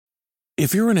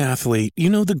If you're an athlete, you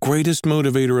know the greatest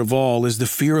motivator of all is the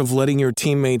fear of letting your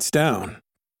teammates down.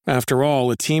 After all,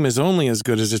 a team is only as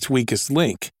good as its weakest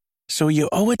link. So you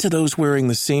owe it to those wearing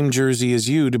the same jersey as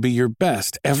you to be your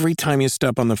best every time you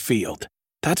step on the field.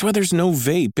 That's why there's no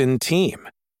vape in team.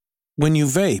 When you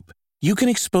vape, you can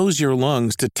expose your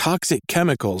lungs to toxic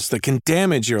chemicals that can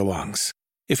damage your lungs.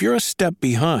 If you're a step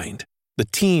behind, the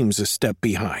team's a step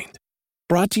behind.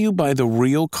 Brought to you by The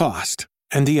Real Cost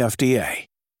and the FDA.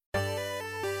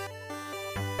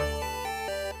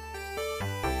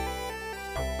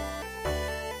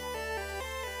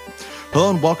 Hello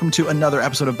and welcome to another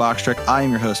episode of Box Trek. I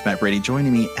am your host, Matt Brady.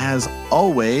 Joining me, as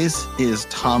always, is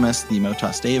Thomas the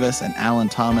Motos Davis and Alan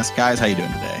Thomas. Guys, how you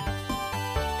doing today?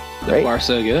 So far,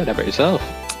 so good. How about yourself?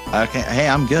 Okay. Hey,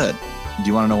 I'm good. Do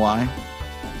you want to know why?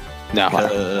 No.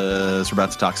 Because we're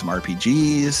about to talk some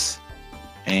RPGs.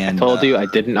 And I told you I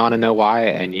didn't want to know why,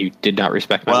 and you did not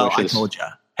respect my wishes. I told you.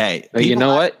 Hey. You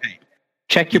know what? Hey,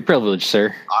 check your privilege,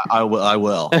 sir. I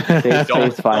will.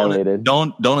 Face violated.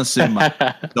 Don't assume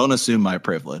my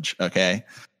privilege. Okay.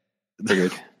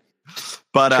 Figured.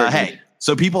 But hey,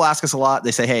 so people ask us a lot.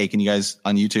 They say, "Hey, can you guys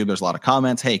on YouTube?" There's a lot of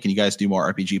comments. "Hey, can you guys do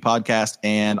more RPG podcast?"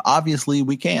 And obviously,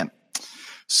 we can.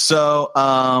 So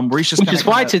which is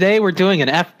why today we're doing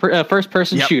an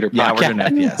first-person shooter podcast. Yeah, we're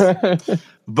doing FPS.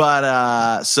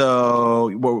 But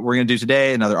so what we're going to do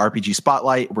today, another RPG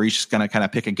spotlight. We're just going to kind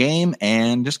of pick a game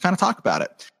and just kind of talk about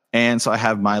it. And so I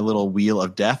have my little wheel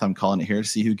of death. I'm calling it here to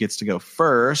see who gets to go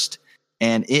first.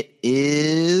 And it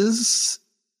is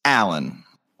Alan.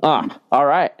 All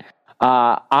right.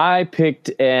 I picked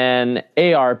an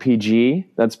ARPG.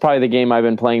 That's probably the game I've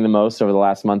been playing the most over the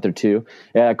last month or two,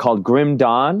 called Grim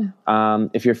Dawn.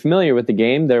 If you're familiar with the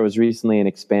game, there was recently an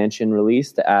expansion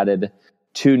released that added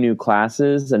 2 new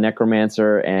classes, a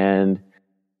necromancer and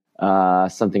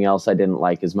something else I didn't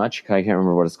like as much. I can't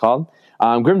remember what it's called.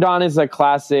 Grim Dawn is a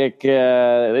classic.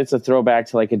 It's a throwback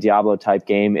to like a Diablo type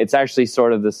game. It's actually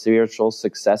sort of the spiritual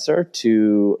successor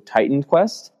to Titan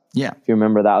Quest. Yeah. If you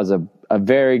remember, that was a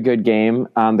very good game.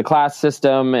 The class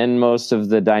system and most of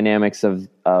the dynamics of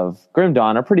Grim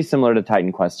Dawn are pretty similar to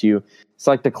Titan Quest. You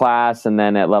select a class, and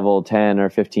then at level 10 or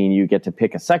 15, you get to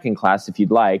pick a second class if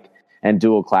you'd like, and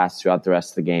dual class throughout the rest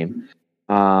of the game.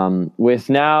 With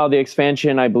now the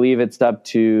expansion, I believe it's up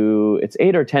to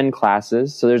 8 or 10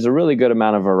 classes, so there's a really good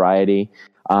amount of variety.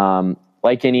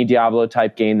 Like any Diablo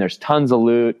type game, there's tons of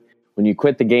loot. When you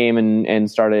quit the game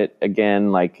and start it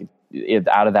again, like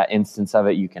out of that instance of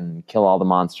it, you can kill all the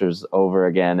monsters over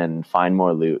again and find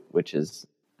more loot, which is,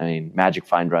 magic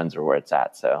find runs are where it's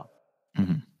at. So,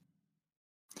 mm-hmm.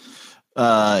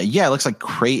 It looks like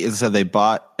Crate is they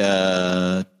bought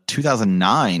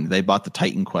 2009. They bought the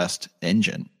Titan Quest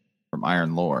engine from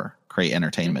Iron Lore. Crate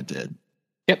Entertainment did.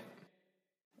 Yep.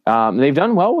 They've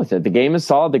done well with it. The game is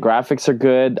solid. The graphics are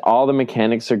good. All the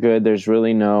mechanics are good. There's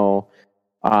really no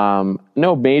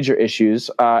major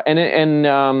issues.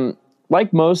 And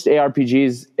like most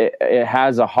ARPGs, it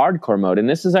has a hardcore mode. And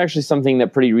this is actually something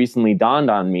that pretty recently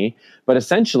dawned on me. But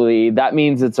essentially, that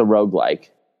means it's a roguelike.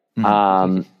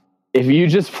 Mm-hmm. If you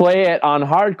just play it on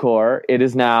hardcore, it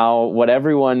is now what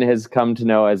everyone has come to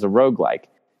know as a roguelike.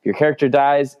 If your character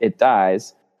dies, it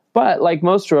dies. But like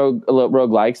most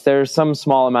roguelikes, there's some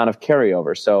small amount of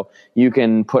carryover. So you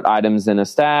can put items in a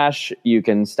stash. You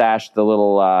can stash the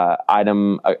little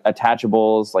item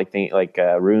attachables, like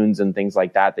runes and things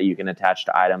like that you can attach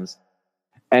to items.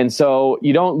 And so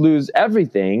you don't lose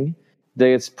everything.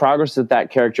 The progress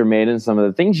that character made and some of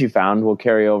the things you found will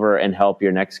carry over and help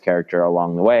your next character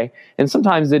along the way. And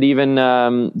sometimes it even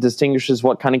distinguishes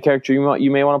what kind of character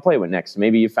you may want to play with next.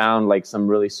 Maybe you found like some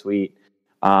really sweet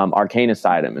Arcanist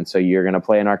item, and so you're going to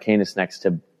play an Arcanist next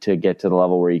to get to the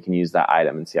level where you can use that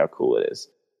item and see how cool it is.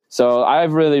 So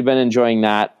I've really been enjoying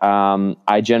that.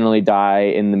 I generally die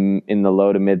in the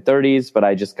low to mid 30s, but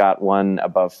I just got one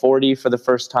above 40 for the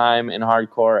first time in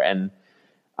hardcore, and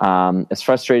as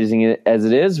frustrating as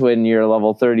it is when your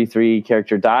level 33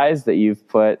 character dies that you've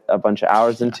put a bunch of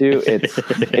hours into, it's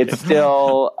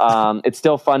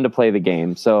still fun to play the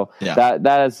game. So that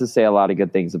has to say a lot of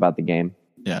good things about the game.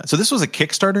 Yeah. So this was a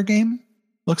Kickstarter game,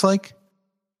 looks like.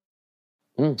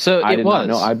 So I did not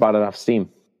know. I bought it off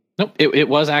Steam. Nope. It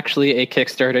was actually a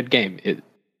Kickstarted game.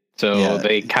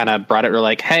 They kind of brought it. We're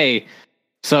like, hey,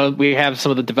 so we have some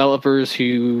of the developers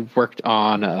who worked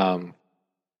on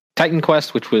Titan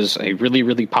Quest, which was a really,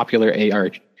 really popular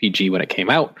ARPG when it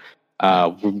came out.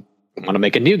 We want to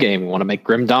make a new game. We want to make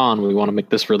Grim Dawn. We want to make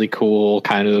this really cool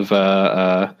kind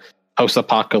of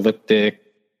post-apocalyptic,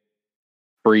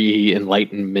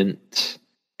 pre-enlightenment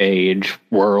age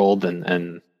world,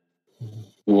 and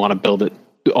we want to build it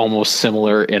almost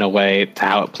similar in a way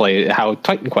to how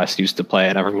Titan Quest used to play,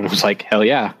 and everyone was like, "Hell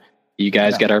yeah, you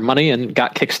guys get our money," and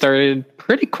got kickstarted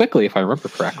pretty quickly, if I remember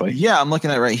correctly. Yeah, I'm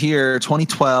looking at it right here.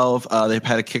 2012, they've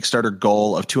had a Kickstarter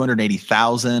goal of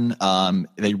 280,000.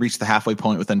 They reached the halfway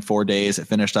point within 4 days. It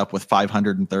finished up with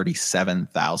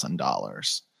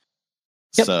 $537,000.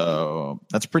 Yep. So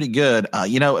that's pretty good.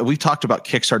 We've talked about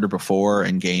Kickstarter before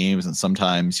and games, and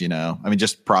sometimes,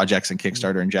 just projects and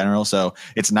Kickstarter in general. So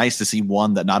it's nice to see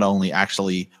one that not only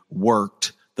actually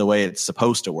worked the way it's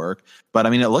supposed to work, but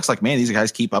it looks like, man, these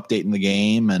guys keep updating the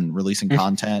game and releasing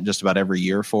content just about every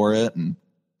year for it. And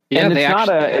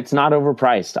it's not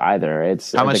overpriced either.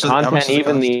 It's the content,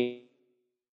 even the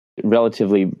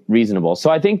relatively reasonable. So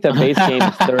I think the base game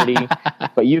is 30,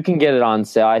 but you can get it on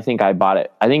sale. I think I bought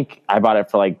it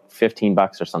for like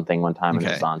 $15 or something one time, and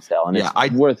it was on sale, and it's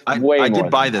worth way more. I did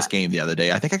buy this game the other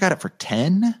day. I think I got it for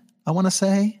 10, I want to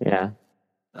say. Yeah.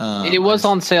 It was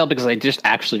on sale because they just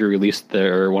actually released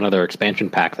one of their expansion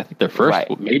packs. I think their first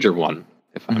major one,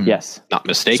 if I'm not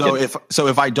mistaken. So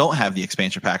if I don't have the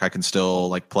expansion pack, I can still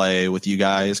like play with you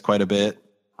guys quite a bit.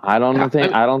 I don't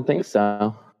think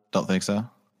so. Don't think so.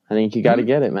 I think you got to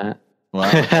get it, Matt. Well,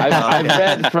 I've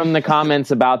read from the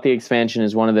comments about the expansion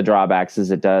is one of the drawbacks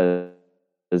is it does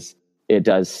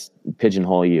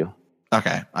pigeonhole you.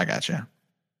 Okay, I got you.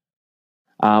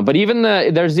 But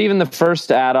there's the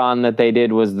first add-on that they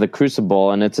did was the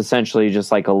Crucible, and it's essentially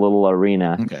just like a little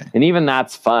arena. Okay. And even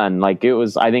that's fun. Like it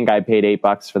was, I think I paid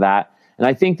 $8 for that. And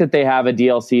I think that they have a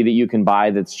DLC that you can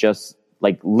buy that's just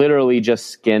like literally just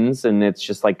skins, and it's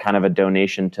just like kind of a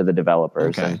donation to the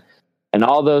developers. Okay. And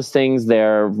all those things,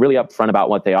 they're really upfront about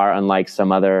what they are, unlike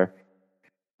some other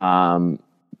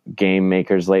game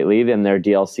makers lately. Then their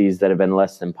DLCs that have been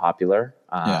less than popular.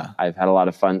 I've had a lot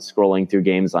of fun scrolling through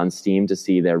games on Steam to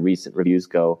see their recent reviews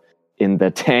go in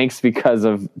the tanks because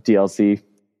of DLC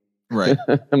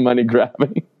money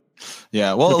grabbing.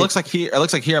 Yeah, well, it looks like here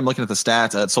I'm looking at the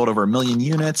stats. It sold over 1 million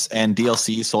units, and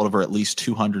DLC sold over at least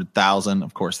 200,000.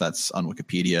 Of course, that's on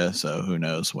Wikipedia, so who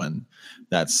knows when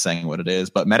that's saying what it is.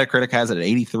 But Metacritic has it at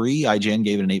 83. IGN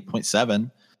gave it an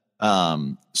 8.7.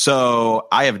 So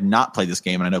I have not played this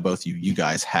game, and I know both you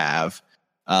guys have.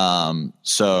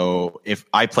 So if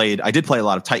I did play a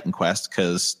lot of Titan Quest,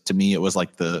 because to me it was like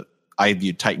I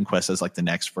viewed Titan Quest as like the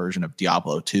next version of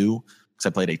Diablo 2. I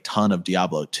played a ton of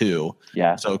Diablo 2.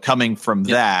 Yeah. So coming from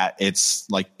that, it's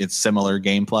similar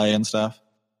gameplay and stuff.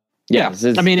 Yeah. It's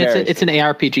an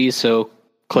ARPG, so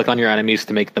click on your enemies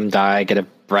to make them die, get a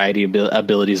variety of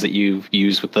abilities that you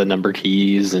use with the number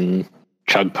keys, and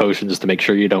chug potions to make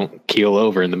sure you don't keel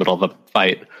over in the middle of a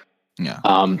fight. Yeah.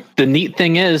 The neat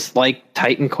thing is, like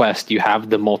Titan Quest, you have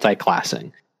the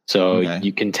multi-classing. So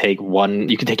you can take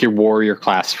your warrior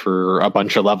class for a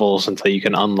bunch of levels until you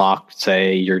can unlock,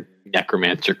 say, your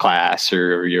necromancer class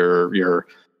or your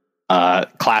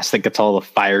class that gets all the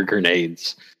fire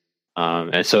grenades.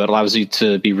 And so it allows you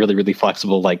to be really, really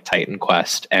flexible like Titan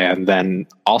Quest. And then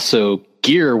also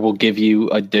gear will give you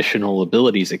additional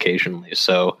abilities occasionally.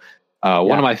 So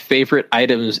one of my favorite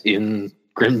items in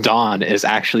Grim Dawn is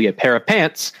actually a pair of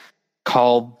pants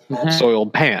called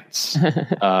Soiled Pants.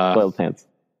 Soiled Pants.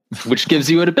 Which gives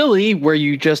you an ability where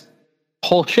you just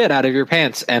pull shit out of your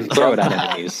pants and throw it at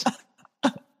enemies.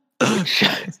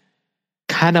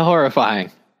 Kind of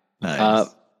horrifying. Nice.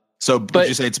 Would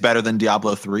you say it's better than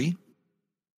Diablo 3?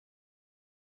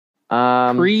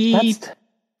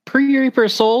 Pre-Reaper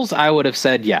Souls, I would have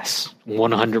said yes,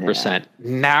 100%. Yeah.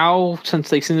 Now, since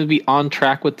they seem to be on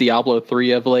track with Diablo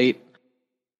 3 of late,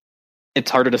 it's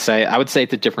harder to say. I would say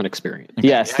it's a different experience.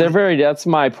 Yes, that's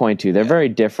my point too. They're very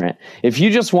different. If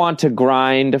you just want to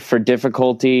grind for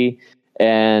difficulty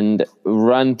and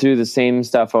run through the same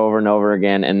stuff over and over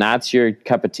again, and that's your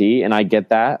cup of tea, and I get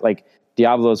that, like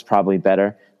Diablo is probably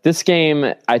better. This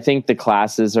game, I think the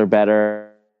classes are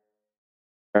better,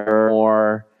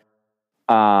 more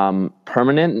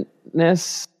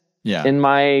permanentness in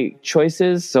my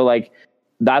choices. So like,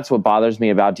 that's what bothers me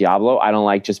about Diablo. I don't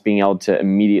like just being able to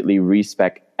immediately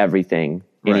respec everything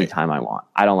anytime I want.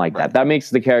 I don't like that. That makes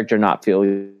the character not feel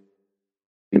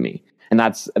me. And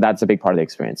that's a big part of the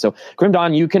experience. So Grim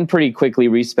Dawn, you can pretty quickly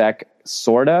respec,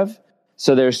 sort of.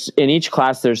 So in each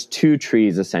class, there's 2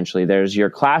 trees, essentially. There's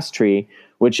your class tree,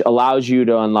 which allows you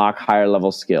to unlock higher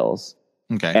level skills.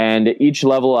 Okay. And each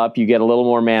level up, you get a little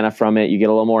more mana from it, you get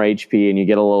a little more HP, and you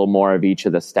get a little more of each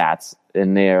of the stats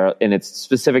in there, and it's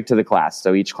specific to the class.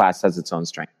 So each class has its own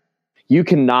strength. You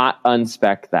cannot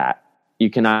unspec that. You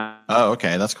cannot. Oh,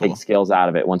 okay, that's cool. Take skills out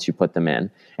of it once you put them in,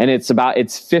 and it's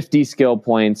 50 skill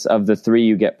points of the 3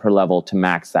 you get per level to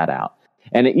max that out.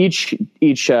 And each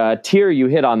tier you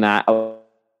hit on that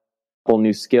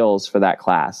new skills for that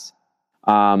class.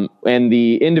 And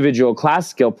the individual class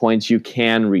skill points you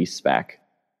can respec.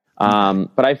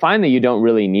 But I find that you don't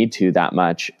really need to that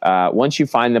much. Once you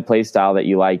find the play style that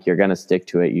you like, you're going to stick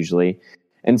to it usually.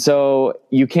 And so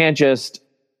you can't just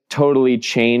totally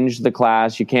change the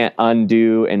class. You can't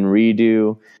undo and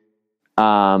redo.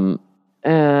 I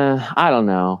don't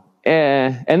know.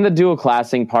 And the dual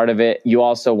classing part of it, you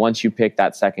also, once you pick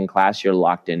that second class, you're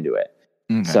locked into it.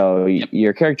 Okay. So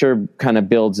your character kind of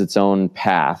builds its own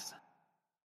path.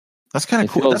 That's kind of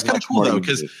cool. That's kind of cool though,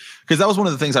 because that was one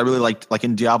of the things I really liked, like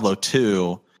in Diablo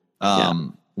 2,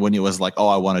 when it was like, oh,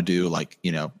 I want to do like,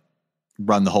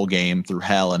 run the whole game through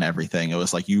hell and everything. It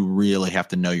was like, you really have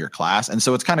to know your class. And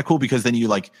so it's kind of cool because then you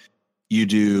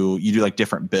do like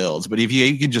different builds, but if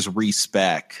you can just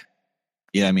respec,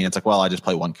 it's like, well, I just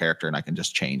play one character and I can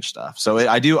just change stuff. So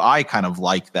I kind of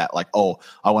like that, like, oh,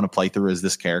 I want to play through as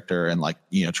this character and like,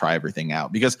 try everything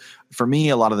out. Because for me,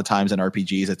 a lot of the times in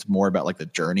RPGs, it's more about like the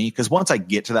journey. Because once I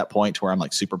get to that point to where I'm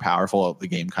like super powerful, the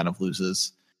game kind of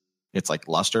loses its like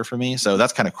luster for me. So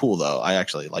that's kind of cool though. I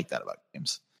actually like that about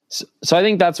games. So I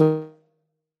think that's what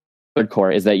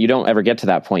hardcore is, that you don't ever get to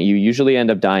that point. You usually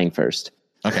end up dying first.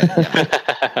 Okay.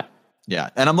 Yeah. Yeah,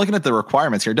 and I'm looking at the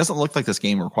requirements here. It doesn't look like this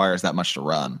game requires that much to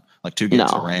run. Like 2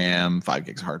 gigs of RAM, 5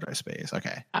 gigs of hard drive space.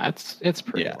 Okay, it's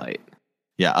pretty light.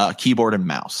 Yeah, keyboard and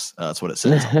mouse. That's what it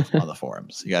says on the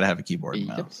forums. You got to have a keyboard and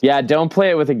mouse. Yeah, don't play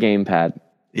it with a gamepad.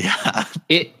 Yeah,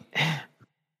 it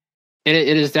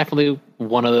is definitely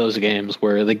one of those games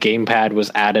where the gamepad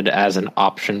was added as an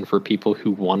option for people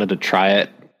who wanted to try it,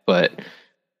 but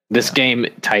this game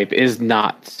type is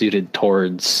not suited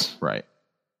towards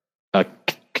a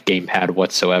gamepad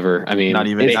whatsoever. I mean, not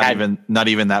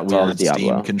even that weird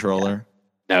Steam controller.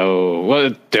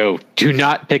 No, do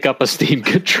not pick up a Steam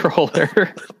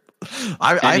controller.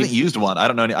 I haven't used one. I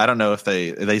don't know if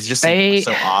they just seem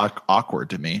so awkward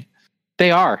to me.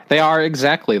 They are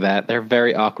exactly that. They're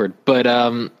very awkward. But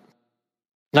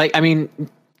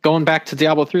going back to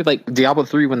Diablo 3, like Diablo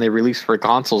 3 when they released for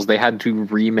consoles, they had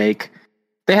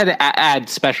to add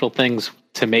special things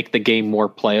to make the game more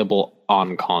playable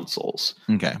on consoles.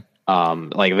 Okay.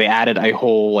 Like they added a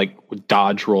whole like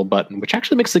dodge roll button, which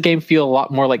actually makes the game feel a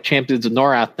lot more like Champions of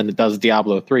Norath than it does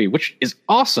Diablo 3, which is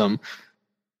awesome.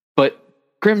 But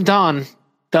Grim Dawn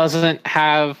doesn't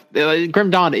have.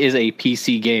 Grim Dawn is a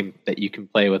PC game that you can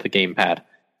play with a gamepad,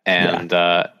 and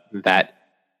that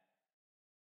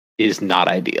is not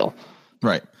ideal.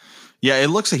 Right. Yeah, it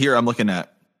looks here. I'm looking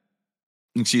at.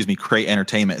 Crate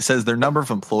Entertainment. It says their number of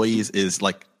employees is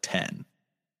like 10.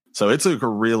 So it's like a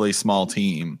really small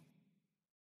team.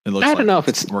 It looks. I don't know if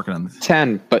it's working on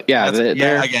 10, but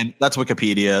again, that's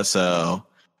Wikipedia. So,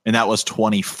 and that was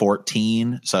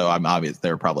 2014. So I'm obvious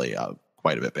they're probably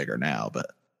quite a bit bigger now,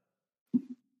 but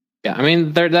yeah, I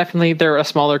mean, they're a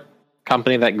smaller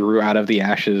company that grew out of the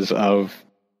ashes of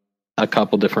a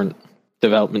couple different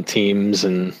development teams,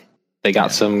 and they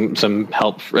got some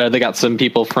help. They got some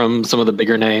people from some of the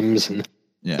bigger names, and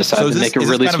decided to make a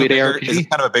really sweet ARPG. Is it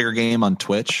kind of a bigger game on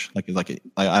Twitch? I don't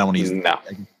want to use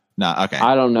no. Okay.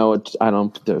 I don't know what I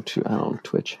don't Twitch.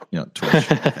 Twitch.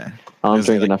 Okay. I don't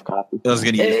drink enough coffee. I was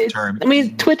going to use the term. I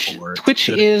mean, Twitch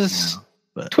is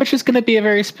going to be a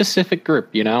very specific group.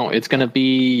 It's going to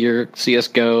be your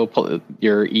CS:GO,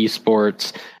 your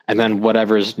esports, and then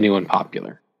whatever's new and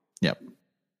popular. Yep.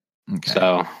 Okay.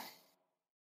 So.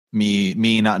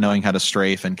 Me not knowing how to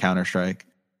strafe and Counter-Strike.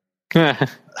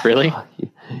 Really?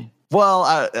 Well,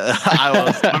 I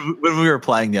was when we were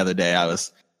playing the other day. I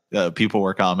was people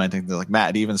were commenting. They're like,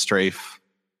 "Matt, do you even strafe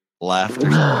left?"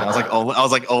 Or something. I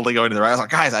was like only going to the right. I was like,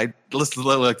 guys, this is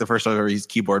literally like the first time I've ever used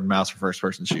keyboard and mouse for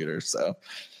first-person shooters. So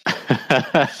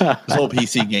this whole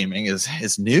PC gaming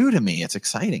is new to me. It's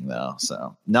exciting though.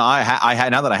 So no, I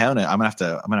now that I own it, I'm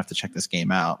gonna have to check this game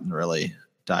out and really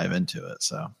dive into it.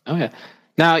 So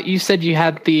Now you said you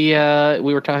had you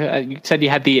said you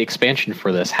had the expansion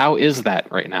for this. How is that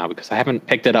right now? Because I haven't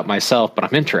picked it up myself, but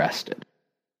I'm interested.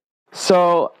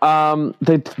 So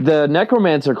the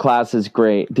Necromancer class is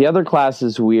great. The other class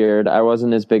is weird. I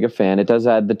wasn't as big a fan. It does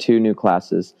add the 2 new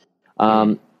classes.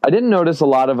 I didn't notice a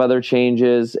lot of other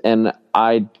changes, and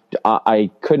I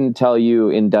couldn't tell you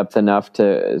in depth enough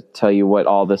to tell you what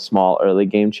all the small early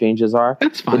game changes are.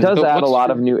 That's fine. It does add a lot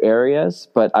of new areas,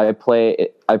 but I play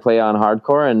on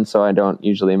hardcore, and so I don't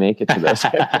usually make it to those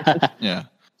areas. Yeah.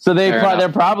 So they're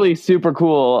probably super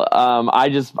cool. I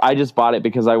just bought it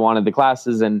because I wanted the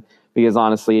classes, and because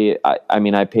honestly,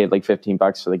 I paid like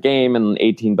 $15 for the game, and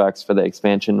 $18 for the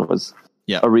expansion was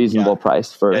a reasonable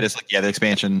price for it. It's like the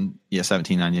expansion,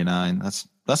 $17.99. That's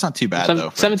That's not too bad though.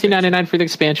 $17.99 for the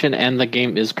expansion, and the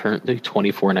game is currently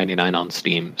 $24.99 on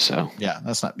Steam. So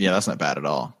that's not bad at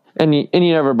all. And you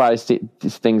never buy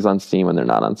these things on Steam when they're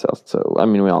not on sale. So I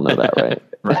mean, we all know that, right?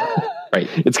 Right.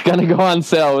 It's gonna go on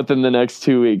sale within the next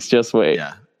 2 weeks. Just wait.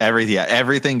 Yeah.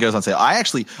 Everything goes on sale.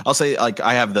 I'll say like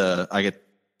I get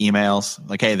emails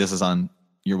like, hey, this is on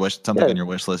your wish. Something on your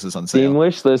wish list is on sale. Steam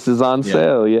wish list is on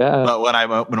sale. Yeah. But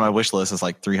when my wish list is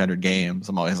like 300 games,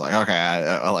 I'm always like, okay,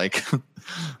 I like.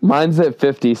 Mine's at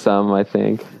 50 some, I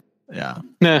think. Yeah.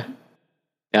 Nah.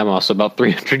 Yeah, I'm also about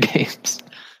 300 games.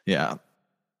 Yeah.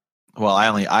 Well,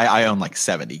 I own like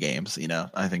 70 games. You know,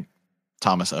 I think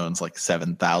Thomas owns like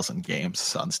 7,000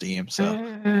 games on Steam. So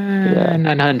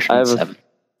 907.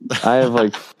 I have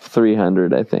like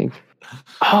 300, I think.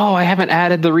 Oh, I haven't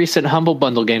added the recent Humble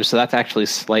Bundle games, so that's actually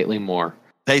slightly more.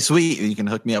 Hey, sweet! You can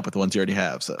hook me up with the ones you already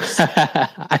have. So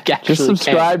just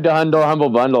subscribe to Humble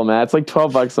Bundle, man. It's like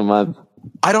 $12 a month.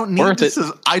 I don't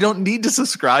need to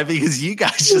subscribe because you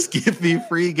guys just give me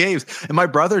free games, and my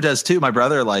brother does too. My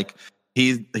brother, like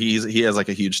he has like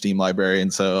a huge Steam library,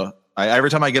 and so every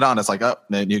time I get on, it's like, oh,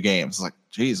 new games. It's like,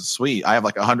 Jesus, sweet! I have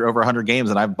like over 100 games,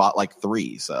 and I've bought like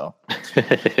 3. So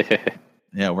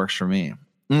yeah, it works for me.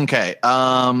 Okay.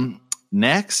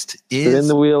 Next is in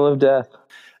the wheel of death.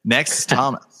 Next is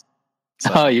Thomas. So.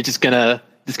 Oh, you're just gonna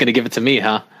give it to me,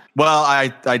 huh? Well,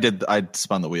 I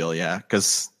spun the wheel, yeah,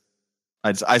 because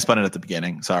I spun it at the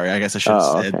beginning. Sorry, I guess I should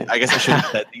have said. Okay. I guess I should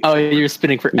have said. Oh, you're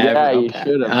spinning for yeah, you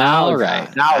should have. All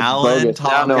right.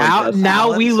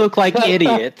 Now we look like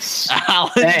idiots.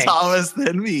 Alan Thomas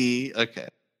than me. Okay.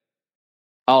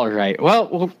 All right.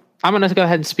 Well, I'm going to go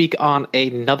ahead and speak on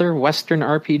another Western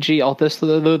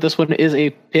RPG. This one is a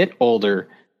bit older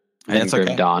than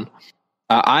Grim Dawn.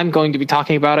 I'm going to be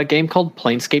talking about a game called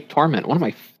Planescape Torment, one of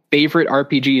my favorite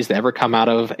RPGs to ever come out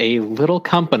of a little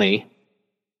company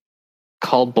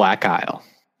called Black Isle.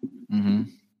 Mm-hmm.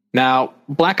 Now,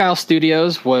 Black Isle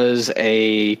Studios was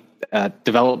a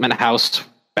development house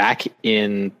back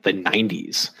in the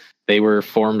 90s. They were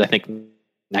formed, I think,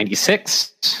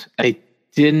 96. I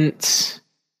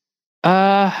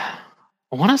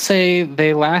want to say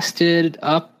they lasted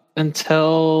up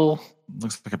until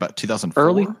looks like about 2004.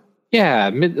 Early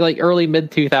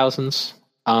mid 2000s.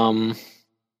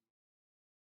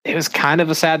 It was kind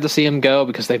of sad to see them go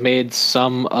because they made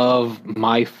some of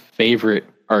my favorite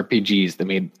RPGs. They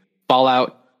made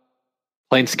Fallout,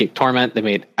 Planescape Torment. They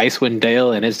made Icewind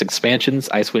Dale and its expansions,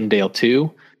 Icewind Dale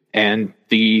 2, and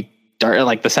the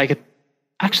second.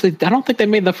 Actually, I don't think they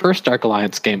made the first Dark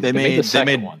Alliance game. They made the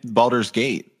second one. Baldur's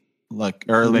Gate.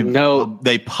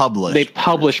 They published. They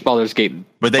published Baldur's Gate.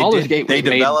 But they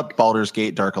developed Baldur's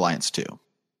Gate Dark Alliance 2.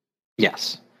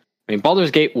 Yes. I mean, Baldur's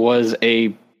Gate was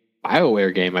a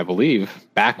BioWare game, I believe,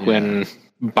 back when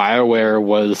BioWare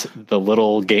was the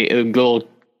little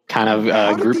kind of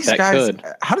group that could.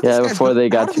 How did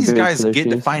these guys get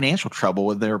into financial trouble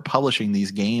when they were publishing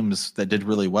these games that did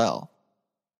really well?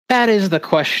 That is the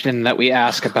question that we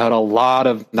ask about a lot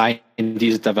of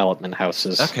 90s development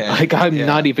houses. Okay. I'm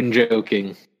not even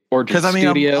joking. Or just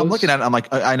studios. I'm looking at it, I'm like,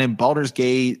 I know Baldur's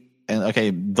Gate,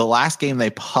 and the last game they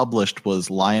published was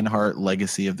Lionheart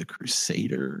Legacy of the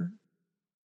Crusader.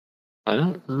 I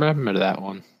don't remember that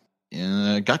one.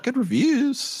 Yeah, got good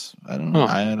reviews. I don't know.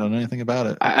 I don't know anything about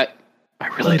it. I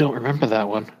really don't remember that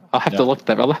one. I'll have to look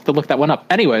that one up.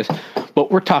 Anyways, what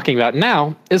we're talking about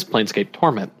now is Planescape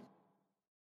Torment.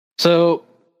 So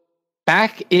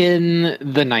back in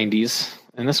the 90s,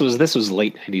 and this was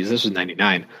late 90s, this was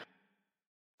 99.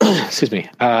 Excuse me.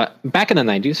 Back in the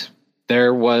 90s,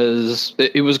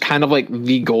 it was kind of like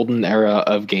the golden era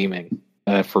of gaming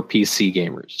for PC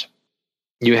gamers.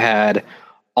 You had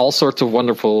all sorts of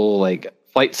wonderful like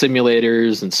flight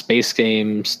simulators and space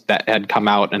games that had come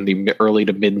out in the early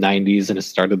to mid 90s and it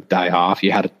started to die off.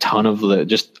 You had a ton of the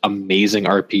just amazing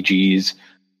RPGs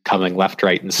coming left,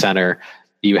 right, and center.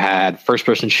 You had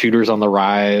first-person shooters on the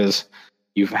rise.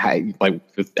 You've had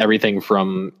everything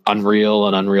from Unreal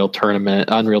and Unreal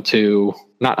 2,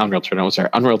 not Unreal Tournament, sorry,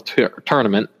 Unreal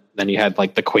Tournament. Then you had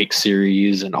like the Quake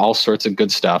series and all sorts of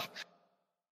good stuff.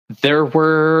 There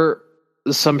were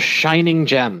some shining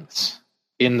gems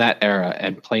in that era,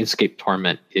 and Planescape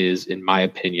Torment is, in my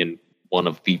opinion, one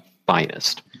of the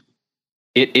finest.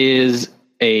 It is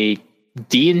a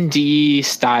D&D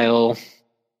style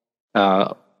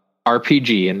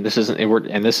RPG, and this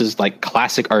is like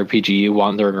classic RPG,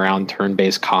 wandering around,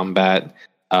 turn-based combat,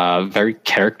 very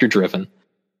character driven.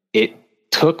 It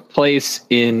took place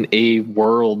in a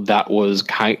world that was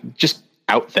just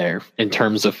out there in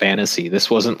terms of fantasy. This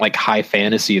wasn't like high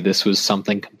fantasy. This was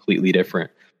something completely different.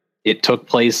 It took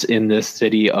place in this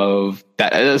city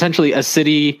essentially a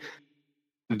city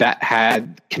that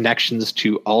had connections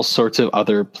to all sorts of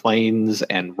other planes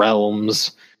and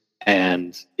realms.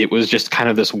 And it was just kind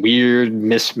of this weird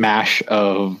mishmash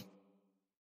of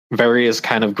various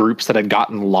kind of groups that had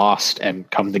gotten lost and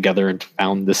come together and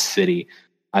found this city.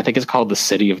 I think it's called the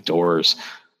City of Doors.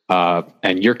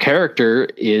 And your character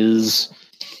is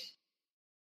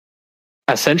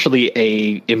essentially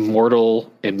a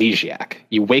immortal amnesiac.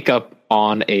 You wake up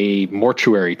on a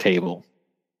mortuary table.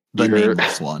 The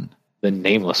nameless one. The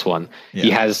nameless one. Yeah.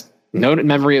 He has no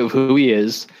memory of who he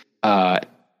is.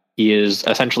 He is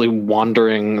essentially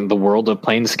wandering the world of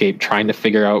Planescape, trying to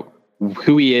figure out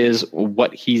who he is,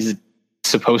 what he's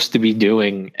supposed to be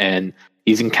doing, and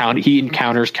he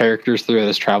encounters characters through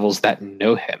his travels that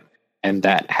know him and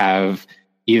that have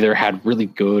either had really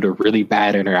good or really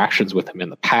bad interactions with him in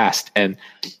the past. And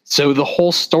so the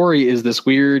whole story is this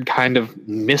weird kind of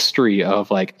mystery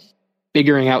of like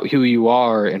figuring out who you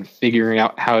are and figuring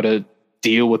out how to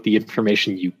deal with the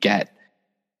information you get.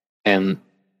 And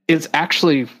it's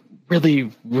actually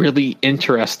really, really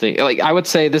interesting. Like, I would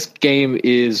say this game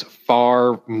is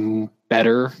far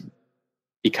better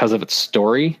because of its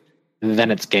story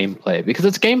than its gameplay. Because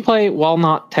its gameplay, while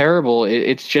not terrible,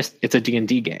 it's a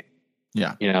D&D game.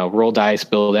 Yeah. Roll dice,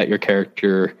 build out your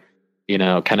character,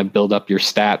 kind of build up your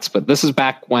stats. But this is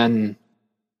back when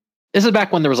there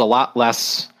was a lot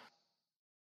less,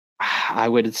 I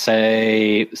would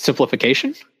say,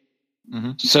 simplification.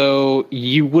 Mm-hmm. So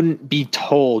you wouldn't be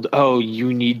told, oh,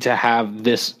 you need to have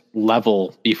this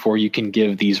level before you can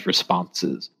give these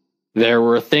responses. There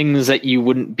were things that you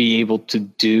wouldn't be able to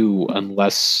do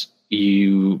unless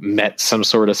you met some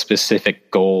sort of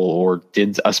specific goal or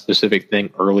did a specific thing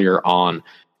earlier on,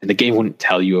 and the game wouldn't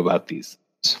tell you about these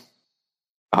things.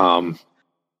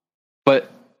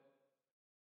 But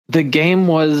the game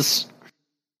was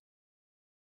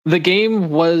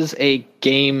a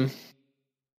game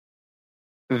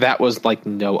that was like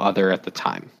no other at the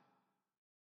time.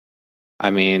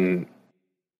 I mean,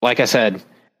 like I said,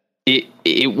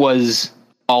 it was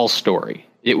all story.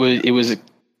 It was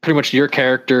pretty much your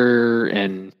character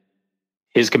and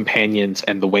his companions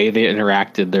and the way they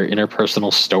interacted, their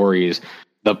interpersonal stories,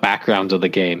 the backgrounds of the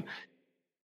game,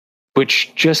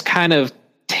 which just kind of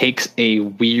takes a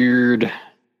weird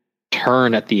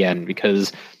turn at the end,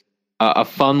 because a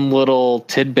fun little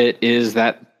tidbit is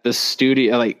that the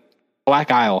studio, like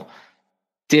Black Isle,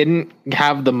 didn't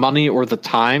have the money or the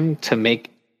time to make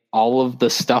all of the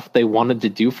stuff they wanted to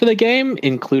do for the game,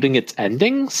 including its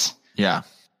endings. Yeah.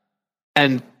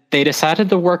 And they decided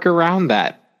to work around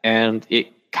that, and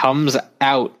it comes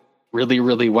out really,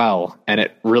 really well. And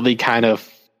it really kind of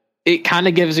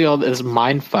gives you all this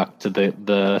mind fuck to the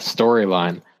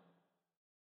storyline.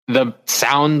 The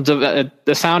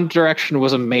sound direction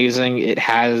was amazing. It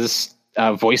has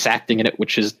voice acting in it,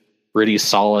 which is pretty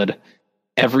solid.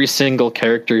 Every single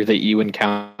character that you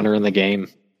encounter in the game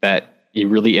that you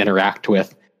really interact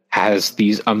with has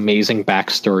these amazing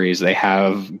backstories. They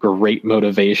have great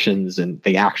motivations, and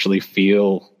they actually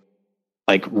feel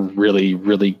like really,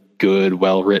 really good,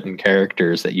 well-written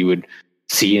characters that you would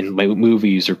see in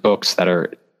movies or books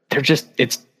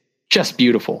it's just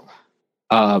beautiful.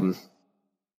 And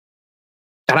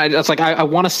I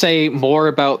want to say more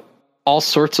about all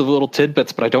sorts of little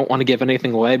tidbits, but I don't want to give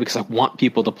anything away because I want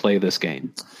people to play this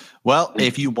game. Well,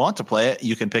 if you want to play it,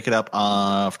 you can pick it up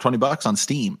for $20 on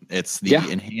Steam. It's the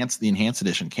enhanced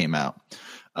edition came out.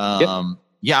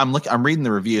 Yeah, I'm reading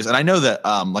the reviews, and I know that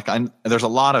there's a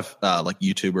lot of like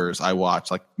YouTubers I watch,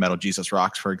 like Metal Jesus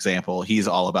Rocks, for example. He's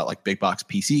all about like big box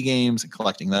PC games and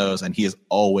collecting those, and he is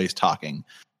always talking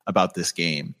about this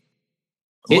game.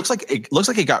 It looks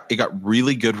like it got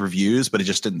really good reviews, but it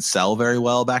just didn't sell very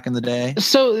well back in the day.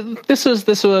 So this was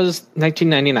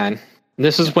 1999.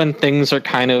 This is when things are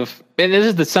kind of, and this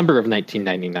is December of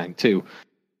 1999 too.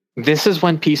 This is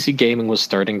when PC gaming was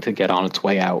starting to get on its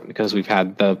way out, because we've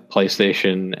had the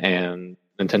PlayStation and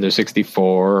Nintendo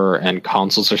 64, and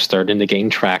consoles are starting to gain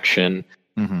traction.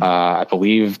 Mm-hmm. I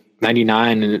believe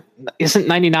 99, isn't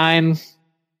 99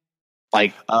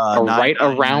 like right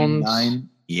around? 99,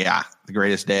 yeah, the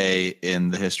greatest day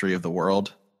in the history of the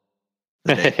world.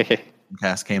 The day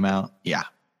Dreamcast came out. Yeah,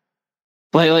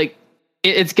 like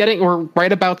we're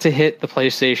right about to hit the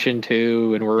PlayStation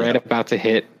 2, and we're right about to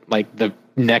hit like the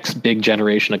next big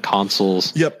generation of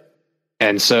consoles. Yep.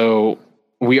 And so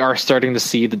we are starting to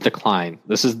see the decline.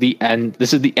 This is the end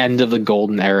of the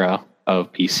golden era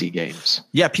of PC games.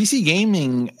 Yeah, PC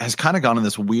gaming has kind of gone in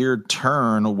this weird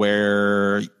turn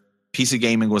where PC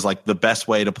gaming was like the best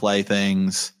way to play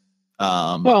things.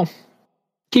 Well,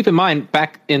 keep in mind,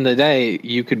 back in the day,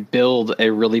 you could build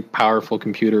a really powerful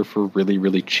computer for really,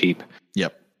 really cheap.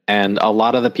 Yep. And a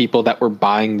lot of the people that were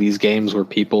buying these games were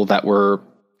people that were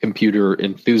computer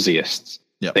enthusiasts.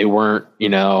 Yep. They weren't,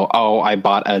 I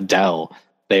bought a Dell.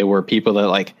 They were people that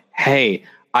like, hey,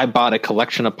 I bought a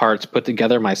collection of parts, put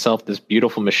together myself this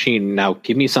beautiful machine. Now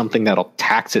give me something that'll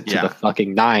tax it to the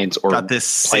fucking nines or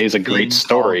plays a great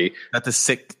story. Got this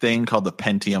sick thing called the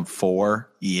Pentium 4.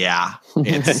 Yeah.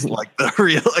 It's like the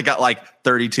real, I got like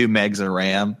 32 megs of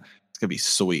RAM. It's going to be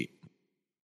sweet.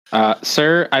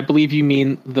 Sir, I believe you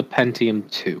mean the Pentium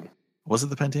 2. Was it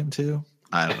the Pentium 2?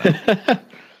 I don't know.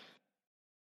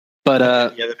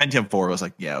 But the Pentium 4 was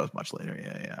like, it was much later.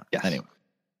 Yeah. Yes. Anyway.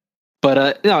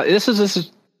 But this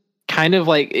is kind of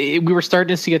like we were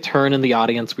starting to see a turn in the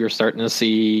audience. We were starting to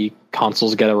see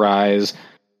consoles get a rise.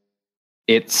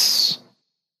 It's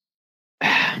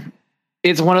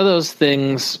one of those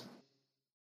things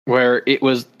where it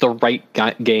was the right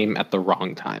game at the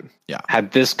wrong time. Yeah.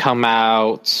 Had this come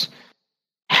out,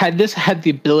 had the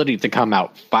ability to come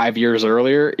out 5 years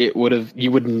earlier,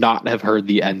 you would not have heard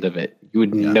the end of it. You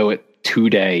would know it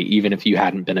today, even if you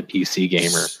hadn't been a PC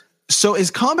gamer. So is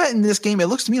combat in this game? It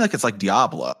looks to me like it's like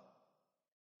Diablo.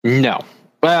 No.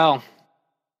 Well,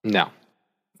 no.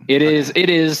 It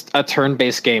is a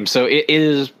turn-based game. So it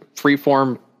is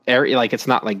freeform area, like it's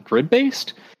not like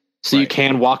grid-based. So you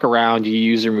can walk around, you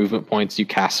use your movement points, you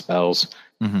cast spells,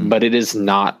 but it is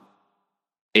not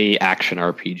a action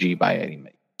RPG by any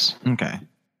means. Okay.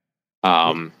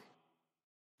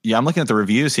 Yeah, I'm looking at the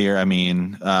reviews here. I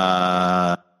mean,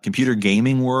 Computer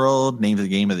Gaming World named the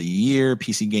game of the year,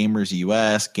 PC Gamers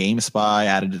US, GameSpy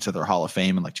added it to their Hall of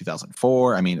Fame in like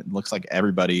 2004. I mean, it looks like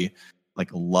everybody like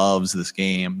loves this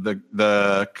game.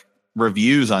 The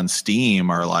reviews on Steam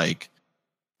are like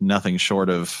nothing short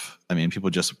of, I mean, people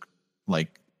just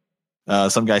like,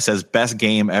 some guy says best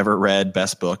game ever read,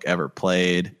 best book ever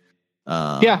played.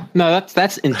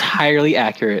 That's entirely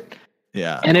accurate.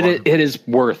 Yeah. And it is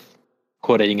worth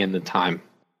putting in the time.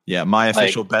 Yeah, my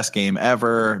official best game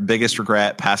ever. Biggest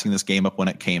regret, passing this game up when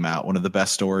it came out. One of the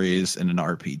best stories in an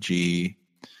RPG.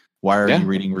 Why are you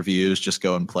reading reviews? Just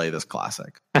go and play this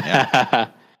classic. Yeah.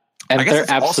 And I guess they're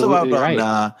it's absolutely also out right.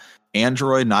 on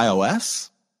Android and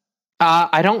iOS.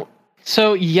 I don't.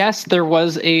 So yes, there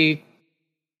was a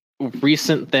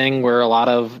recent thing where a lot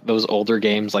of those older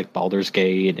games like Baldur's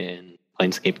Gate and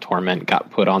Planescape Torment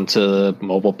got put onto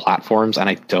mobile platforms, and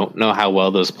I don't know how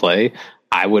well those play.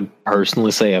 I would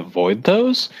personally say avoid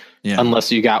those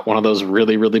unless you got one of those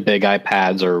really, really big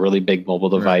iPads or a really big mobile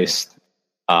device.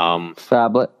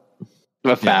 Phablet.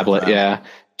 A phablet, yeah.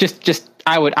 Just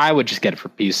I would just get it for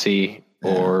PC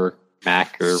or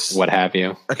Mac or what have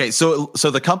you. Okay, so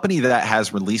the company that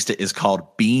has released it is called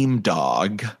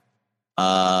Beamdog,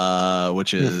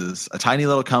 which is a tiny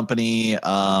little company.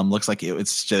 Looks like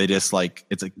it's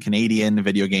a Canadian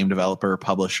video game developer,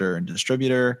 publisher, and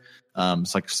distributor.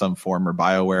 It's like some former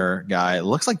BioWare guy. It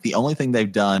looks like the only thing they've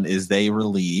done is they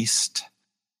released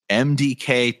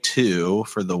MDK2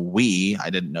 for the Wii. I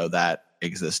didn't know that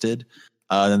existed.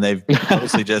 Then they've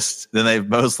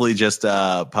mostly just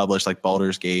published like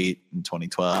Baldur's Gate in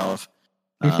 2012.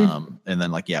 And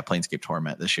then Planescape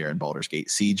Torment this year and Baldur's Gate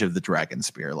Siege of the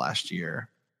Dragonspear last year.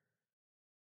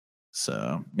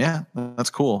 So yeah, that's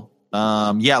cool.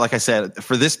 Like I said,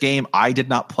 for this game, I did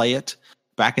not play it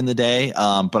back in the day,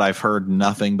 but I've heard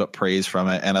nothing but praise from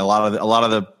it. And a lot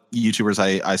of the YouTubers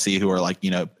I see who are like,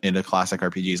 into classic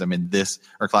RPGs,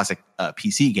 or classic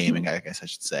PC gaming, I guess I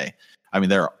should say. I mean,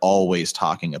 they're always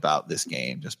talking about this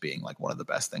game just being like one of the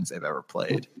best things they've ever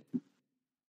played.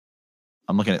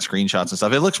 I'm looking at screenshots and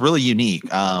stuff. It looks really unique.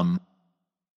 To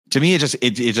me, it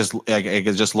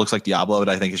just looks like Diablo, but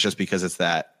I think it's just because it's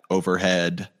that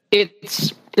overhead.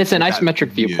 It's an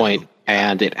isometric viewpoint,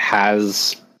 and it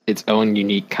has its own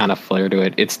unique kind of flair to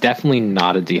it. It's definitely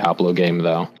not a Diablo game,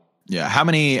 though. Yeah.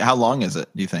 How long is it,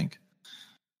 do you think?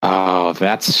 Oh,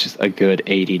 that's a good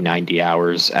 80, 90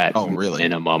 hours at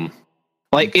minimum.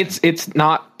 Like it's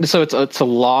not, so it's a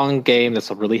long game that's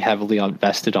really heavily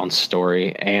invested on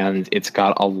story, and it's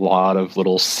got a lot of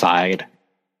little side,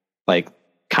 like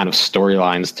kind of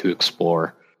storylines to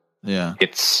explore. Yeah.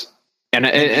 And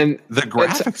the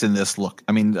graphics in this look,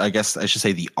 I mean, I guess I should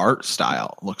say the art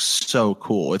style looks so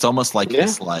cool. It's almost like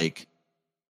this, like,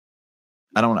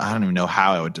 I don't even know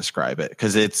how I would describe it,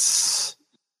 because it's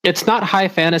not high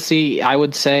fantasy. I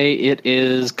would say it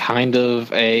is kind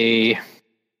of a,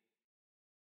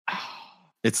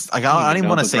 it's like, I don't even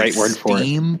want to say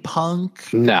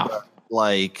steampunk. No,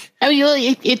 like, I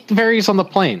mean, it varies on the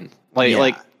plane.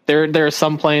 Like there are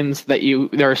some places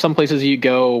you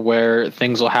go where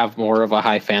things will have more of a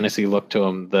high fantasy look to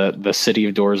them. The City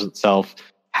of Doors itself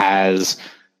has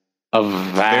a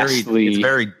vastly it's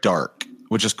very dark,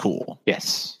 which is cool.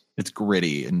 Yes, it's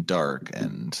gritty and dark,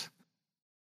 and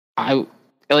I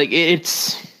like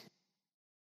it's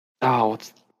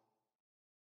what's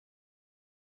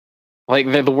like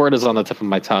the word is on the tip of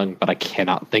my tongue, but I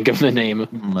cannot think of the name.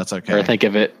 That's okay. Or think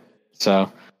of it.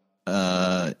 So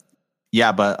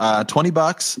yeah, but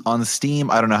 $20 on the Steam.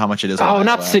 I don't know how much it is. Oh,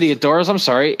 not City of Doors. I'm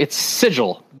sorry. It's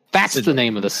Sigil. That's the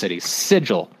name of the city.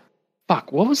 Sigil.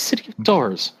 Fuck. What was City of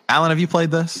Doors? Alan, have you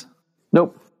played this?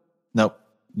 Nope.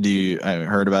 Do you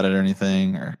heard about it or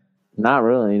anything? Or not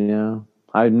really? No.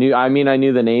 I knew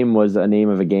the name was a name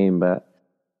of a game, but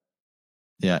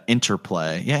yeah,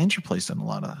 Interplay. Yeah, Interplay's done a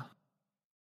lot of.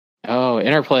 Oh,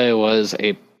 Interplay was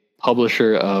a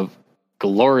publisher of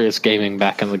glorious gaming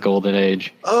back in the golden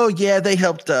age. Oh yeah, they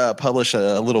helped publish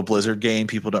a little Blizzard game.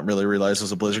 People don't really realize it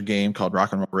was a Blizzard game called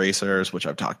Rock and Roll Racers, which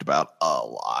I've talked about a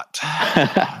lot.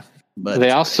 But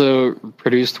they also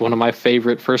produced one of my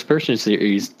favorite first-person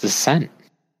series, Descent.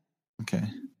 Okay,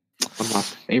 one of my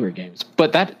favorite games.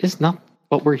 But that is not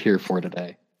what we're here for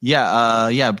today. Yeah,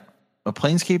 a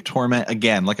Planescape Torment.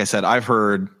 Again, like I said, I've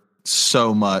heard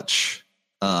so much.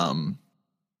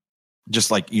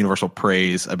 Just like universal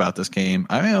praise about this game.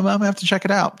 I'm gonna have to check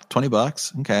it out.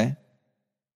 $20. Okay.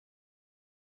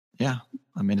 Yeah.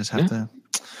 I may just have to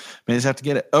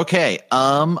get it. Okay.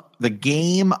 The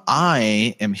game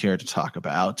I am here to talk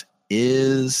about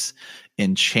is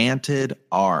Enchanted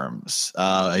Arms.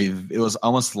 It was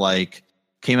almost like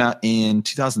came out in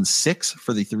 2006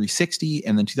 for the 360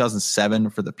 and then 2007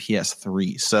 for the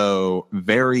PS3. So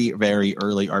very, very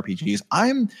early RPGs.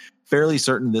 I'm fairly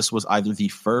certain this was either the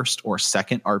first or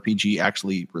second RPG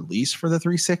actually released for the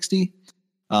 360.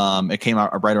 It came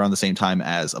out right around the same time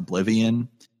as Oblivion.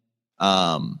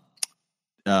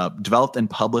 Developed and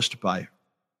published by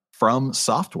From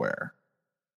Software.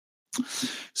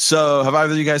 So have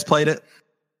either of you guys played it?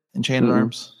 Enchanted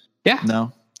Arms? Yeah.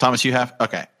 No? Thomas, you have?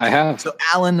 Okay. I have. So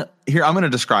Alan, here, I'm going to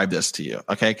describe this to you,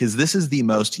 okay? Because this is the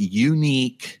most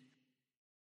unique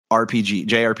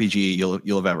JRPG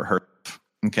you'll have ever heard.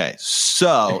 Okay,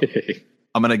 so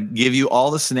I'm going to give you all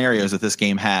the scenarios that this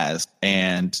game has,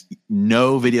 and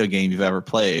no video game you've ever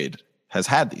played has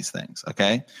had these things,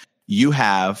 okay? You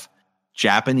have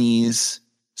Japanese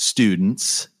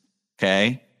students,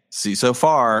 okay? See, so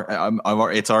far,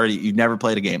 it's already, you've never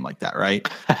played a game like that, right?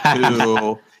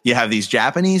 You have these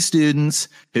Japanese students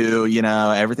who,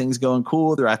 everything's going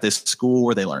cool. They're at this school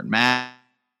where they learn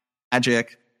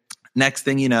magic. Next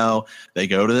thing you know, they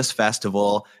go to this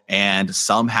festival and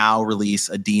somehow release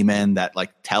a demon that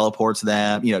like teleports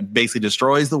them, basically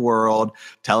destroys the world,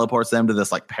 teleports them to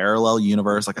this like parallel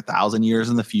universe, like 1,000 years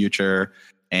in the future.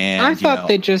 And I thought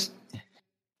they just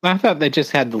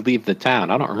had to leave the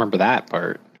town. I don't remember that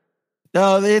part.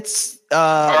 No, it's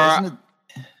no.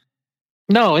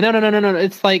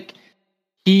 It's like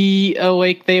they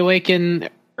awaken,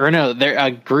 or no,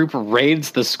 a group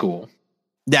raids the school.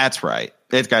 That's right.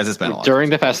 It's been a long during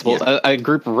the festival. Yeah. A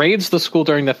group raids the school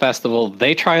during the festival.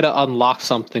 They try to unlock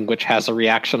something which has a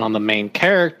reaction on the main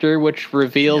character, which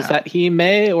reveals that he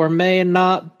may or may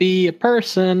not be a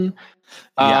person.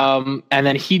 And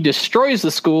then he destroys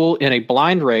the school in a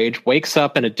blind rage, wakes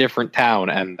up in a different town,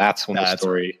 and that's when the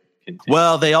story continues.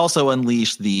 Well, they also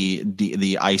unleash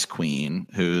the Ice Queen,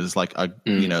 who's like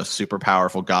a super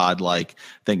powerful god-like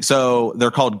thing. So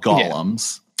they're called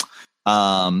golems. Yeah.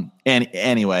 And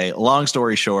anyway, long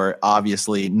story short,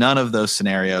 obviously none of those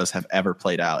scenarios have ever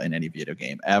played out in any video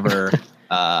game ever.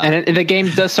 And the game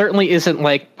certainly isn't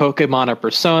like Pokemon or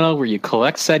Persona where you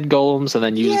collect said golems and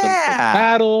then use them for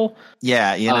battle.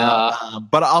 Yeah,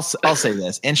 but I'll say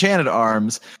this: Enchanted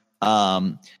Arms,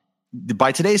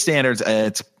 by today's standards,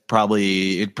 it'd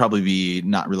probably be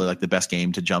not really like the best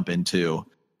game to jump into.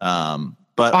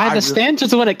 But by the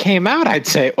standards when it came out, I'd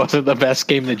say it wasn't the best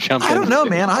game to jump into. I don't know,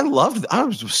 man. I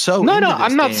was so no.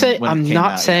 I'm not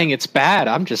saying it's bad.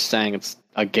 I'm just saying it's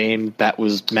a game that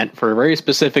was meant for a very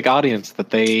specific audience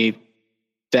that they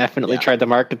definitely tried to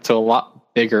market to a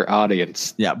lot bigger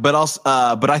audience. Yeah, but also,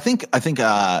 but I think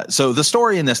so. The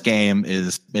story in this game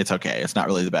it's okay. It's not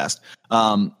really the best.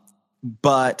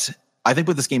 But I think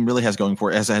what this game really has going for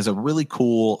it is it has a really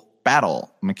cool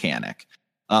battle mechanic.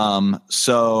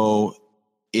 So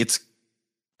it's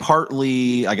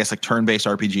partly, I guess, like turn-based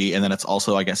RPG, and then it's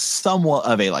also, I guess, somewhat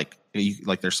of a like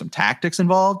there's some tactics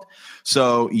involved.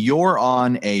 So you're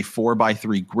on a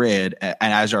 4x3 grid, and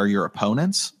as are your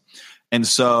opponents. And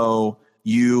so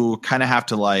you kind of have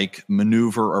to like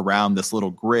maneuver around this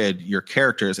little grid, your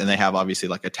characters, and they have obviously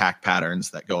like attack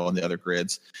patterns that go on the other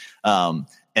grids. And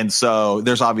so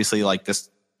there's obviously like this,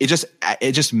 it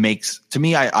just makes, to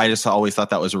me, I just always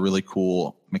thought that was a really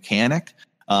cool mechanic,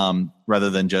 rather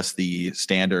than just the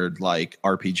standard like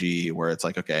RPG where it's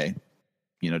like, okay,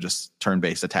 just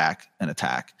turn-based attack and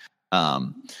attack.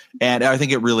 And I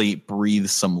think it really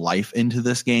breathes some life into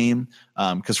this game.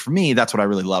 Cause for me, that's what I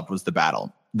really loved was the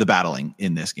battling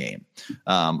in this game.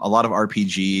 A lot of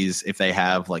RPGs, if they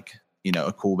have like,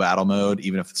 a cool battle mode,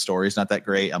 even if the story's not that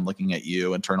great, I'm looking at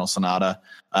you, Eternal Sonata.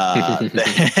 Then,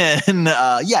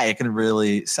 it can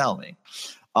really sell me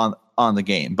on the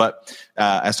game. But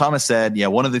as Thomas said,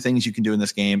 one of the things you can do in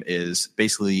this game is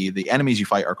basically the enemies you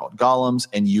fight are called golems,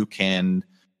 and you can,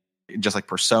 just like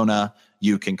Persona,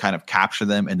 you can kind of capture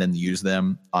them and then use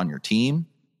them on your team.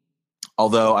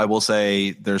 Although I will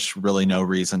say there's really no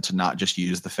reason to not just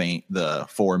use the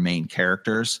 4 main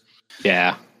characters.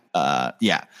 Yeah.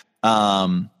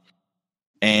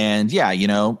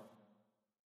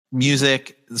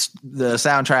 Music, the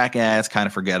soundtrack, it's kind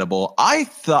of forgettable. I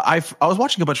was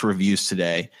watching a bunch of reviews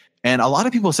today, and a lot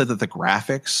of people said that the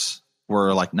graphics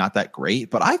were like not that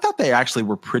great, but I thought they actually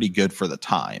were pretty good for the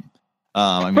time.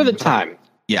 For the time.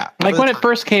 Yeah. Like when it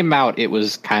first came out, it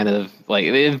was kind of like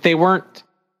they weren't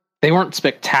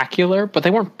spectacular, but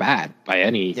they weren't bad by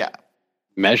any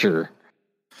measure.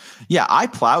 Yeah, I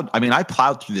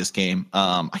plowed through this game.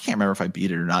 I can't remember if I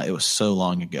beat it or not. It was so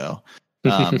long ago.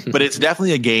 But it's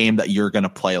definitely a game that you're going to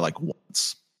play like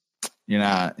once. You're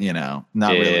not,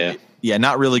 not really. Yeah,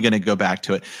 not really going to go back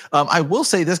to it. I will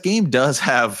say this game does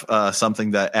have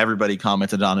something that everybody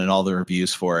commented on in all the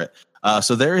reviews for it.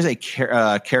 So there is a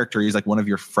character. He's like one of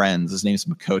your friends. His name's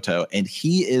Makoto, and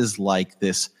he is like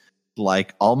this,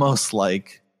 like almost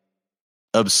like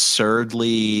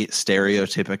absurdly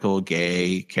stereotypical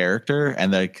gay character,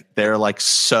 and they're like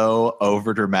so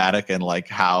over dramatic and like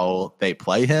how they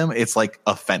play him, it's like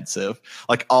offensive.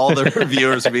 Like all the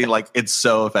reviewers would be like, it's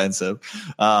so offensive.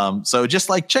 So just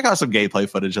like check out some gameplay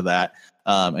footage of that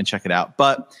and check it out.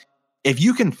 But if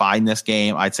you can find this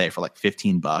game, I'd say for like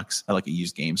 $15 at like a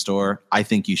used game store, I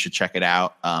think you should check it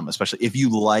out. Especially if you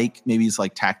like, maybe it's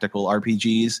like tactical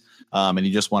RPGs, and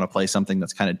you just want to play something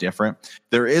that's kind of different.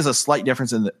 There is a slight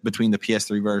difference between the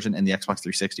PS3 version and the Xbox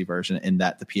 360 version, in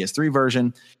that the PS3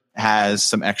 version has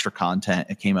some extra content.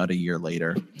 It came out a year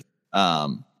later.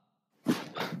 But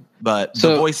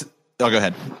the voice. Oh, go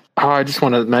ahead. Oh, I just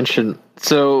want to mention.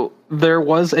 So there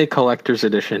was a collector's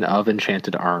edition of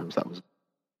Enchanted Arms that was.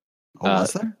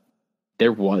 Was there?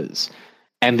 There was.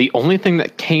 And the only thing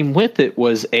that came with it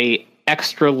was a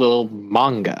extra little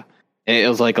manga. It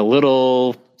was like a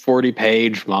little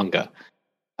 40-page manga.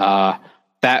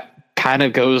 That kind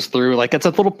of goes through, like, it's a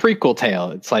little prequel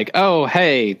tale. It's like, oh,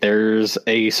 hey, there's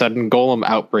a sudden golem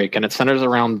outbreak, and it centers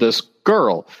around this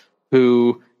girl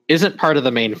who isn't part of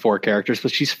the main 4 characters,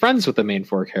 but she's friends with the main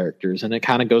 4 characters. And it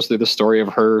kind of goes through the story of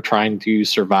her trying to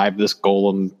survive this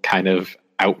golem kind of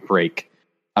outbreak.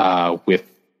 With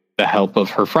the help of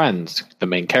her friends, the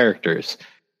main characters.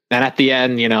 And at the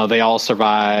end, they all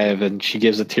survive, and she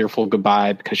gives a tearful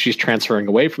goodbye because she's transferring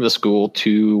away from the school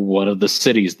to one of the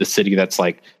cities, the city that's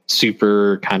like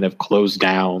super kind of closed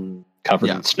down,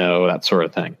 covered in snow, that sort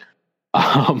of thing.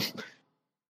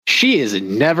 She is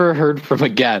never heard from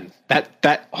again.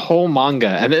 That whole manga,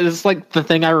 and it's like the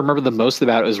thing I remember the most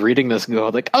about it was reading this and go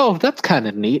like, oh, that's kind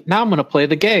of neat. Now I'm going to play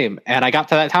the game. And I got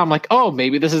to that time, I'm like, oh,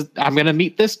 maybe I'm going to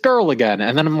meet this girl again.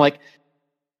 And then I'm like,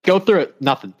 go through it,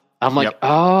 nothing. I'm like,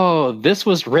 oh, this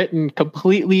was written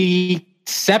completely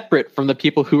separate from the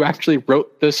people who actually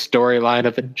wrote the storyline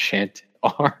of Enchanted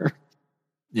Arms.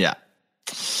 Yeah.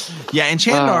 Yeah,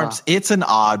 Enchanted Arms, it's an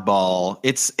oddball.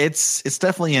 It's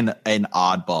definitely an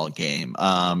oddball game.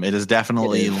 It is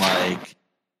definitely like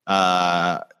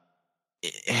I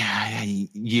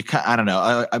don't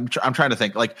know. I'm trying to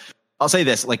think. Like, I'll say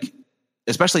this, like,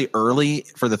 especially early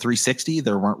for the 360,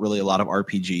 there weren't really a lot of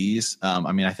RPGs.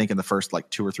 I think in the first like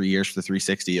 2 or 3 years for the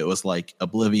 360, it was like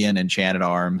Oblivion, Enchanted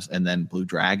Arms, and then Blue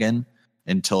Dragon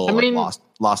until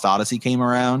Lost Odyssey came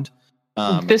around.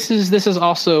 This is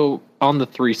also on the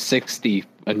 360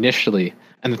 initially,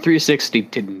 and the 360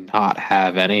 did not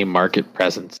have any market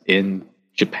presence in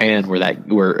Japan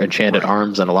where Enchanted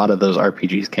Arms and a lot of those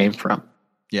RPGs came from.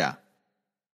 Yeah.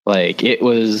 Like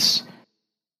it's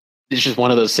just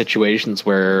one of those situations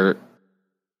where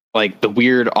like the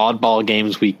weird oddball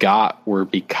games we got were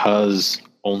because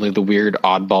only the weird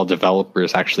oddball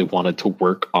developers actually wanted to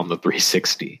work on the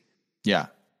 360. Yeah.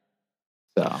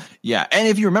 So yeah, and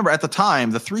if you remember at the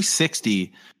time, the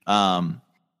 360,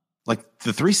 like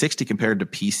the 360 compared to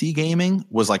PC gaming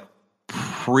was like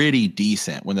pretty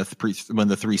decent when the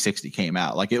 360 came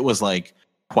out. Like it was like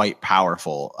quite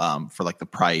powerful for like the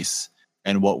price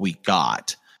and what we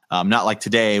got. Not like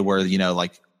today where, you know,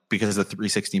 like because the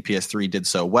 360 and PS3 did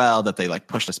so well that they like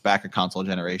pushed us back a console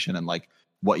generation, and like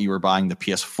what you were buying the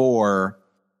PS4,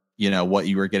 you know, what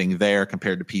you were getting there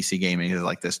compared to PC gaming is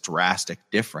like this drastic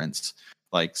difference.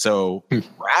 Like, so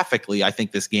graphically, I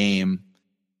think this game,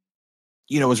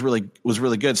 you know, was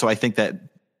really good. So I think that,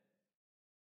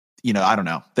 you know, I don't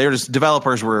know.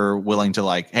 Developers were willing to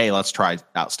like, hey, let's try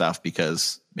out stuff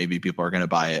because maybe people are going to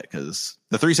buy it, because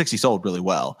the 360 sold really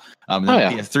well. The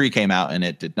PS3 came out and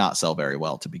it did not sell very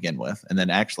well to begin with, and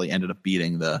then actually ended up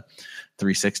beating the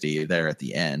 360 there at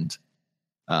the end.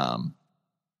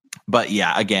 But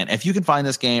yeah, again, if you can find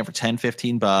this game for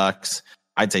 $10-15,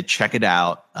 I'd say check it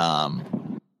out.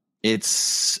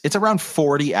 It's around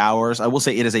 40 hours. I will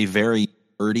say it is a very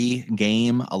nerdy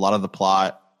game. A lot of the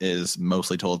plot is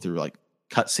mostly told through like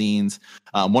cutscenes.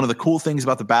 One of the cool things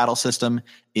about the battle system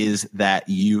is that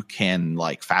you can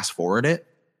like fast forward it,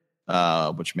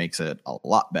 which makes it a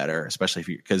lot better, especially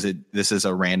because this is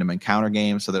a random encounter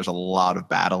game, so there's a lot of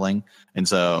battling, and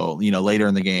so, you know, later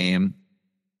in the game,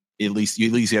 at least you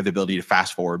have the ability to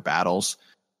fast forward battles,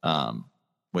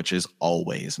 which is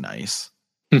always nice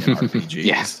in RPGs.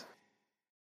 Yes.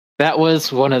 That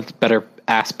was one of the better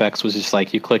aspects, was just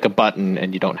like you click a button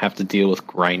and you don't have to deal with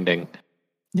grinding.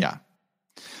 Yeah.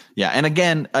 Yeah. And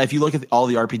again, if you look at all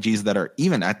the RPGs that are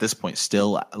even at this point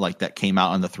still like that came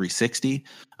out on the 360,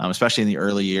 especially in the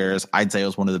early years, I'd say it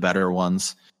was one of the better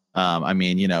ones. I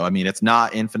mean, it's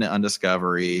not Infinite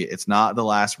Undiscovery. It's not The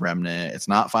Last Remnant. It's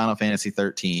not Final Fantasy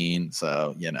 13.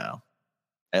 So, you know,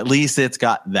 at least it's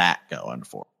got that going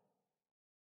for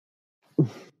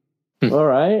it. All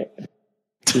right.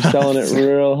 You're selling it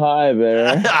real high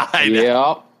there.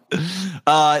 Yep.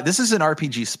 This is an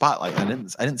RPG spotlight. I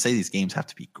didn't say these games have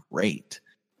to be great.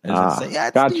 It's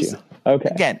got decent. You. Okay.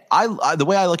 Again, I the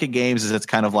way I look at games is it's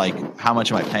kind of like, how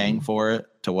much am I paying for it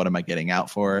to what am I getting out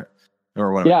for it?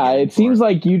 Or what? Yeah, it seems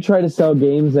like you try to sell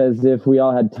games as if we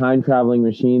all had time traveling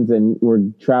machines and we're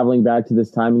traveling back to this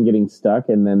time and getting stuck,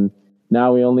 and then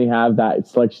now we only have that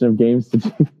selection of games to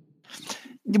do.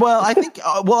 Well, I think.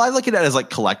 I look at it as like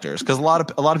collectors, because a lot of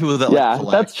people that like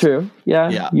collect. That's true.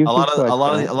 Yeah. A lot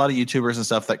of YouTubers and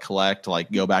stuff that collect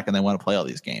like go back and they want to play all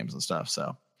these games and stuff.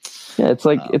 So yeah, it's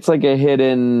like a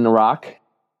hidden rock.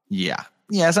 Yeah,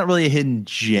 it's not really a hidden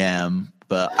gem,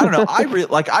 but I don't know.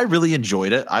 I really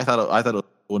enjoyed it. I thought it was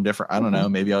one different. I don't know.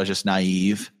 Maybe I was just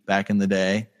naive back in the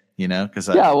day, you know? Because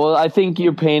I think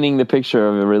you're painting the picture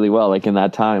of it really well. Like in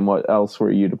that time, what else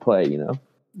were you to play? You know?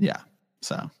 Yeah.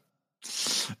 So.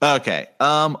 Okay.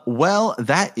 Well,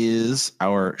 that is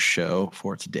our show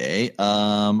for today.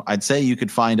 I'd say you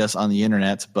could find us on the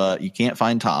internet, but you can't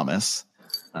find Thomas.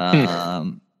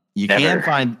 You can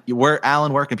find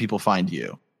Alan. Where can people find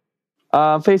you?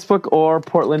 Facebook or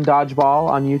Portland Dodgeball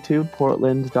on YouTube.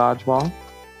 Portland Dodgeball.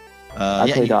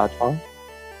 I play dodgeball.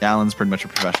 Alan's pretty much a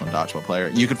professional dodgeball player.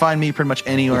 You can find me pretty much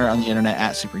anywhere on the internet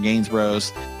at Super Games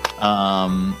Bros.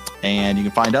 And you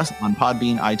can find us on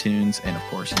Podbean, iTunes, and of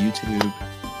course YouTube.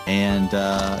 And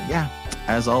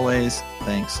as always,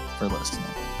 thanks for listening.